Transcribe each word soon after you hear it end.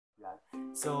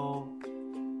pagbablog. So,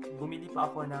 bumili pa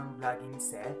ako ng vlogging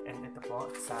set and ito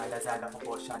po, sa Lazada ko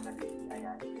po siya nabili.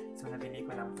 Ayan. So, nabili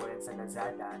ko lang po yan sa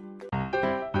Lazada.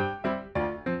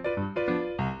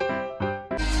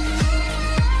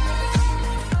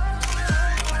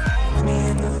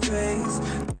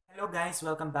 Hello guys!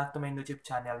 Welcome back to my YouTube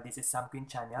channel. This is Sam Queen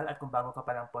Channel at kung bago ka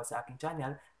pa lang po sa aking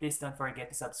channel, please don't forget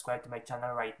to subscribe to my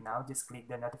channel right now. Just click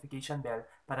the notification bell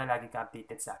para lagi ka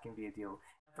updated sa aking video.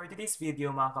 For today's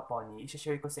video mga kaponi,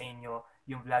 i-share ko sa inyo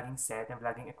yung vlogging set and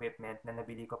vlogging equipment na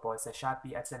nabili ko po sa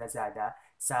Shopee at sa Lazada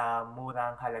sa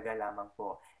murang halaga lamang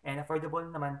po. And affordable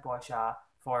naman po siya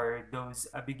for those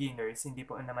beginners. Hindi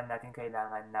po naman natin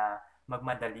kailangan na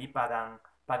magmadali para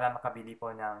makabili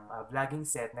po ng vlogging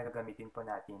set na gagamitin po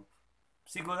natin.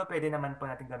 Siguro pwede naman po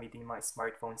natin gamitin yung mga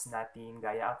smartphones natin,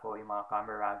 gaya ako, yung mga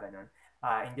camera, ganun.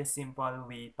 In just simple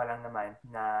way pa lang naman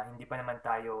na hindi pa naman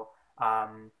tayo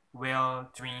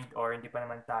well-trained or hindi pa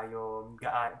naman tayo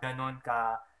ganun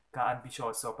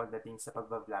ka-ambisyoso pagdating sa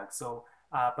pagbablog. So,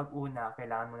 pag-una,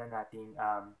 kailangan muna nating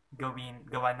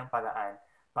gawan ng paraan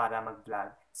para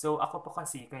mag-vlog. So, ako po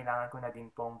kasi, kailangan ko na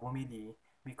din pong bumili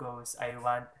because I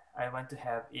want to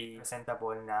have a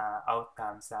presentable na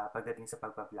outcome sa pagdating sa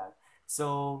pagbablog.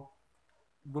 So,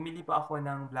 bumili po ako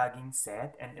ng vlogging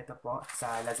set and ito po,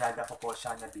 sa Lazada ko po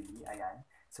siya nabili. Ayan.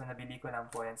 So, nabili ko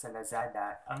lang po yan sa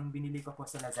Lazada. Ang binili ko po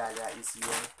sa Lazada is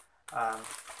yung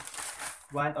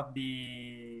one of the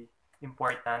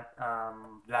important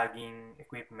vlogging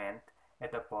equipment.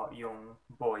 Ito po, yung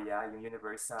Boya, yung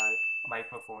universal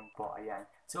microphone po. Ayan.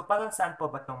 So, parang saan po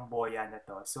ba tong Boya na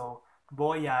to? So,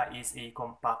 Boya is a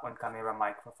compact on-camera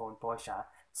microphone po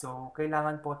siya. So,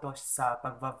 kailangan po to sa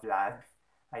pagva-vlog.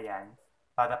 Ayan.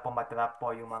 Para po matrap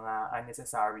po yung mga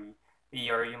unnecessary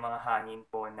air, yung mga hangin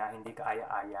po na hindi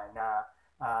kaaya-aya na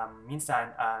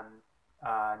minsan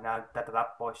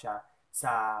nagtatrap po siya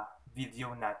sa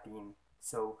video natin.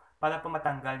 So, para po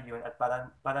matanggal yun at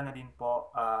para na din po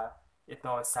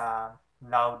ito sa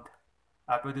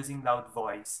producing loud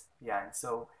voice. Yan.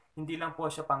 So, hindi lang po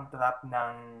siya pang trap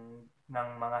ng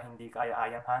mga hindi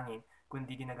kaaya-ayang hangin,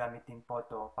 kundi ginagamit din po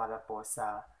to para po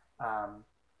sa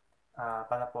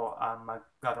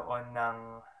magkaroon ng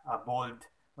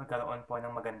magkaroon po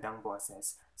ng magandang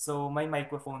boses. So, may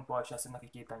microphone po siya. So,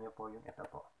 nakikita nyo po yung ito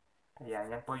po. Ayan,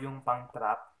 yan po yung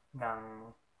pang-trap ng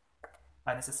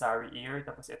unnecessary ear.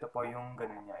 Tapos, ito po yung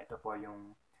ganun niya. Ito po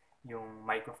yung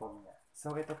microphone niya.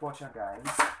 So, ito po siya, guys.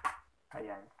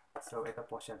 Ayan. So, ito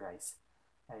po siya, guys.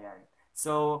 Ayan.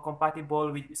 So,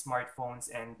 compatible with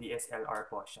smartphones and DSLR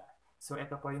po siya. So,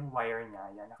 ito po yung wire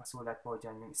niya. Ayan, nakasulat po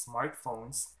dyan yung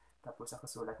smartphones. Tapos,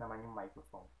 nakasulat naman yung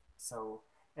microphone. So,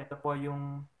 ito po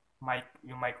yung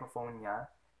microphone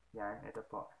niya. Yan, ito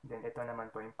po. Then, ito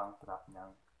naman po yung pang-trap ng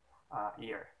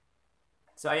ear.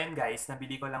 So, ayan guys,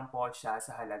 nabili ko lang po siya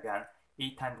sa halagang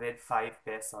 805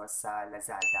 pesos sa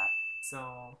Lazada. So,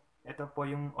 ito po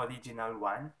yung original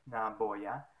one na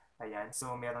Boya. Ayan,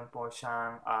 so meron po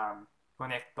siyang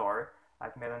connector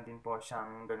at meron din po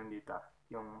siyang ganun dito,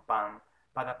 yung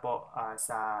para po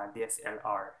sa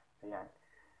DSLR. Ayan.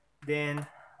 Then,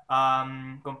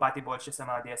 compatible siya sa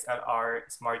mga DSLR,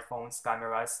 smartphones,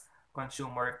 cameras,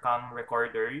 consumer cam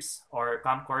recorders, or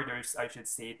camcorders I should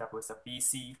say, tapos sa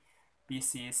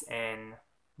PCs, and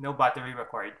no battery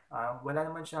required. Wala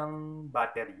naman siyang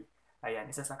battery. Ayan,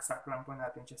 isasaksak lang po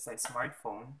natin siya sa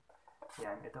smartphone.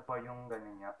 Yan, ito po yung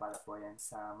ganun niya, para po yan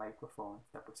sa microphone.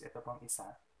 Tapos ito pong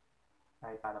isa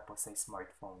ay para po sa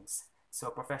smartphones.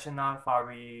 So, professional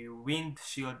furry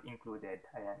windshield included.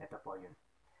 Ayan, ito po yun.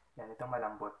 Yan, itong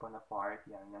malambot po na part.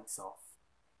 Yan, yung soft.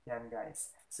 Yan,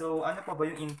 guys. So, ano po ba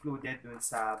yung included dun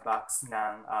sa box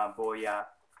ng Boya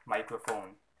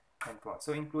microphone? Yan po.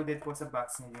 So, included po sa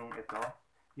box niya yung ito,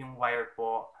 yung wire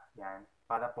po. Yan,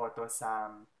 para po to sa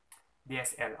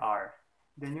DSLR.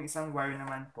 Then, yung isang wire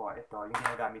naman po, ito, yung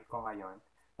ginagamit ko ngayon,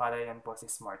 para yan po sa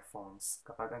smartphones.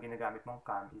 Kapag ang ginagamit mong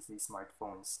cam is the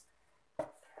smartphones.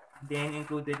 Then,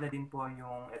 included na din po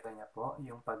yung, ito niya po,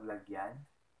 yung paglagyan.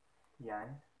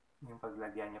 Yan, yung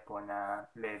paglagyan niya po na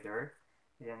leather.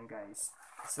 Ayan, guys.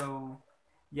 So,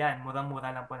 yan,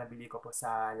 murang-mura lang po nabili ko po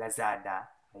sa Lazada.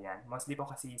 Ayan, mostly po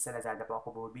kasi sa Lazada po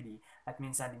ako bumibili at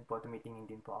minsan din po tumitingin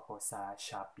din po ako sa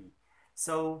Shopee.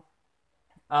 So,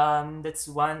 that's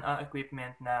one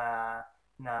equipment na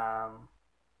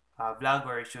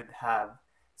vlogger should have.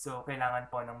 So, kailangan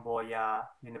po ng Boya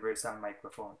universal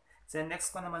microphone. So,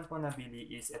 next ko naman po nabili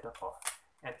is ito po.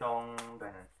 Itong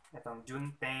ganun. Itong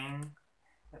Junteng.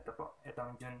 Ito po.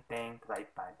 Itong Junteng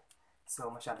tripod.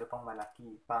 So, masyado pang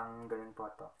malaki. Pang ganun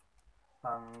po to.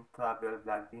 Pang travel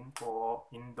vlog din po.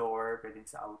 Indoor. Pwede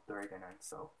sa outdoor. Ganun.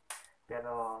 So,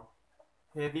 pero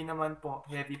Heavy naman po.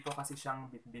 Heavy po kasi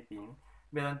siyang bitbitin.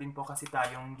 Meron din po kasi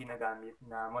tayong ginagamit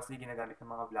na mostly ginagamit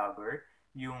ng mga vlogger.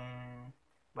 Yung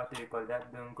what do you call that?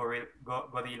 Yung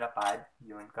gorilla pad.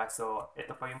 Yun. Kaso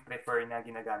ito po yung prefer na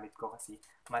ginagamit ko kasi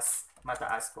mas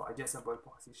mataas po. Adjustable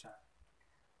po kasi siya.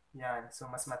 Yan. So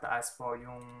mas mataas po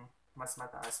yung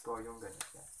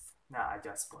ganito.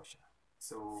 Na-adjust po siya.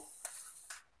 So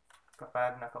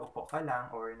kapag nakaupo ka lang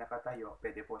or nakatayo,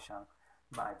 pwede po siyang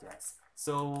ma-adjust.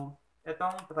 So,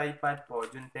 itong tripod po,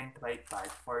 Junteng tripod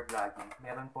for vlogging,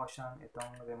 meron po siyang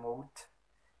itong remote,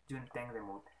 Junteng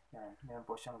remote. Yan, meron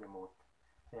po siyang remote.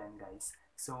 Ayan guys.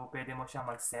 So, pwede mo siyang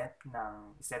mag-set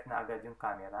set na agad yung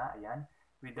camera, ayan,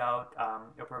 without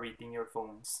operating your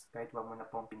phones. Kahit wag mo na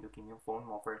pong pindutin yung phone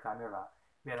mo for camera,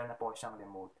 meron na po siyang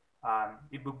remote.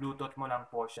 I-bluetooth mo lang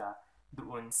po siya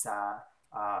doon sa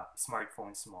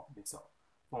smartphones mo. So,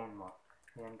 phone mo.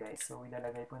 Ayan guys. So,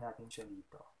 ilalagay po natin siya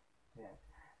dito. Ayan.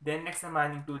 Then, next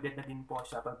naman, included na din po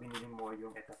siya pag binili mo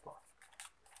yung ito po.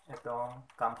 Itong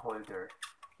cam holder.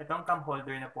 Itong cam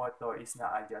holder na po ito is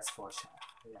na-adjust po siya.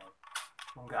 Ayan.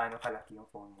 Kung gaano kalaki yung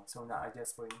phone mo. So,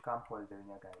 na-adjust po yung cam holder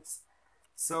niya guys.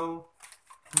 So,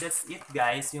 that's it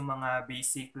guys. Yung mga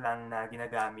basic lang na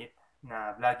ginagamit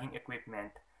na vlogging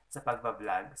equipment sa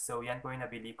pagbablog. So, yan po yung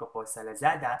nabili ko po sa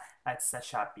Lazada at sa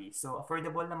Shopee. So,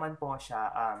 affordable naman po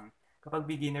siya. Kapag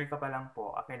beginner ka pa lang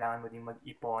po, kailangan mo din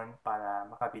mag-ipon para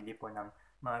makabili po ng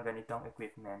mga ganitong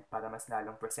equipment para mas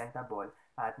lalong presentable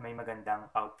at may magandang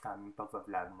outcome yung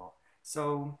pagbablog mo.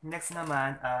 So, next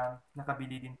naman,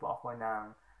 nakabili din po ako ng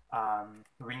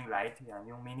ring light.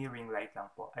 Yan, yung mini ring light lang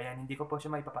po. Ayan, hindi ko po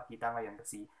siya maipapakita ngayon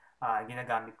kasi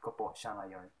ginagamit ko po siya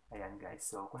ngayon. Ayan guys.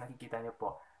 So, kung nakikita nyo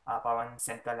po, parang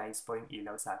centralized po yung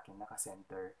ilaw sa akin,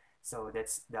 naka-center. So,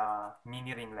 that's the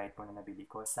mini ring light po na nabili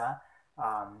ko sa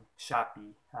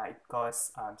Shopee. It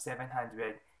costs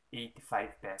 785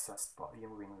 pesos po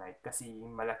yung ring light. Kasi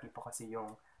malaki po kasi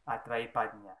yung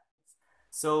tripod niya.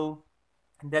 So,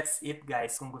 that's it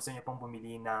guys. Kung gusto niyo pong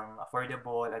bumili ng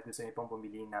affordable at gusto niyo pong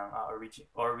bumili ng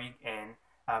Orig and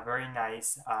very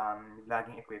nice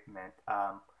vlogging equipment,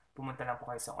 pumunta lang po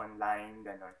kayo sa online,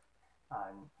 ganon.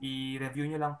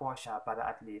 I-review nyo lang po siya para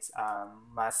at least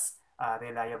mas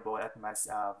reliable at mas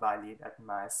valid at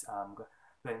mas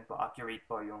ganun po, accurate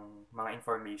po yung mga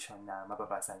information na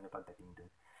mababasa nyo pagdating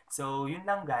dun. So, yun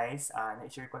lang guys.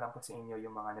 Na-share ko lang po sa inyo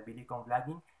yung mga nabili kong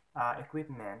vlogging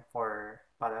equipment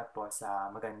para po sa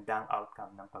magandang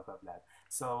outcome ng pag-vlog.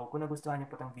 So, kung nagustuhan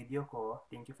niyo po itong video ko,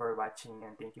 thank you for watching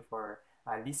and thank you for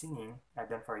listening.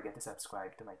 Don't forget to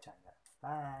subscribe to my channel.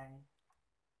 Bye!